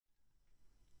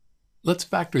Let's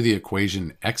factor the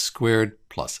equation x squared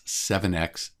plus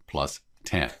 7x plus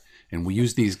 10. And we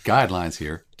use these guidelines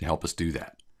here to help us do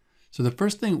that. So the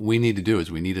first thing we need to do is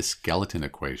we need a skeleton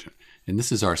equation. And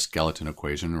this is our skeleton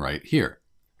equation right here.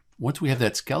 Once we have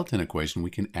that skeleton equation, we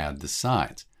can add the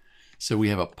signs. So we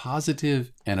have a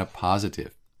positive and a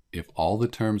positive. If all the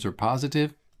terms are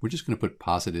positive, we're just going to put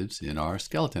positives in our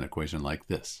skeleton equation like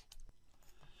this.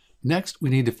 Next,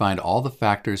 we need to find all the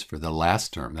factors for the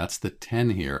last term. That's the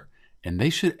 10 here. And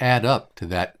they should add up to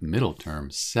that middle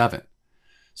term, 7.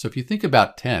 So if you think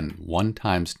about 10, 1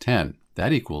 times 10,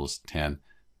 that equals 10.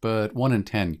 But 1 and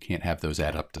 10, you can't have those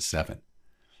add up to 7.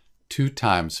 2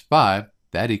 times 5,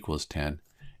 that equals 10.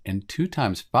 And 2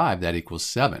 times 5, that equals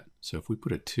 7. So if we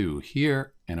put a 2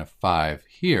 here and a 5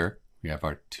 here, we have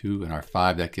our 2 and our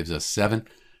 5, that gives us 7.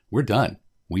 We're done.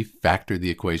 We factored the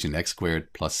equation x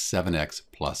squared plus 7x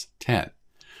plus 10.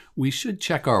 We should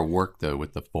check our work, though,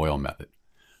 with the FOIL method.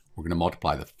 We're going to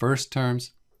multiply the first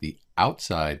terms, the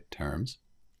outside terms,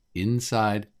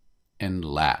 inside, and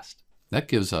last. That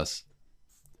gives us,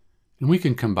 and we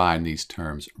can combine these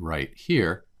terms right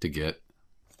here to get,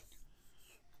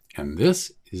 and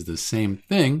this is the same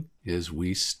thing as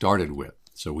we started with.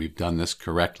 So we've done this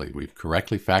correctly. We've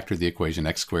correctly factored the equation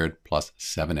x squared plus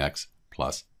 7x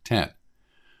plus 10.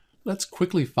 Let's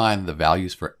quickly find the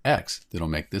values for x that'll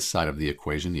make this side of the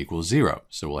equation equal 0.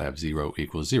 So we'll have 0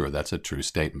 equals 0. That's a true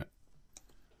statement.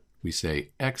 We say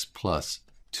x plus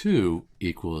 2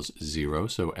 equals 0.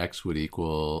 So x would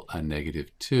equal a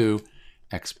negative 2.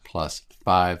 X plus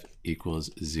 5 equals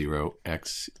 0.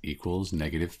 X equals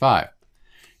negative 5.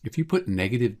 If you put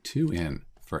negative 2 in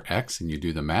for x and you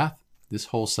do the math, this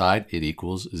whole side, it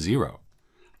equals 0.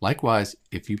 Likewise,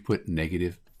 if you put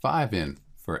negative 5 in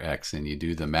for x and you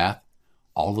do the math,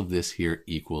 all of this here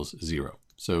equals 0.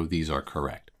 So these are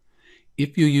correct.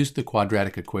 If you use the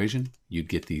quadratic equation, you'd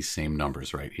get these same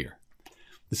numbers right here.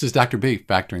 This is Dr. B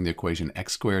factoring the equation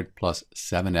x squared plus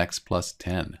 7x plus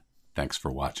 10. Thanks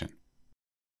for watching.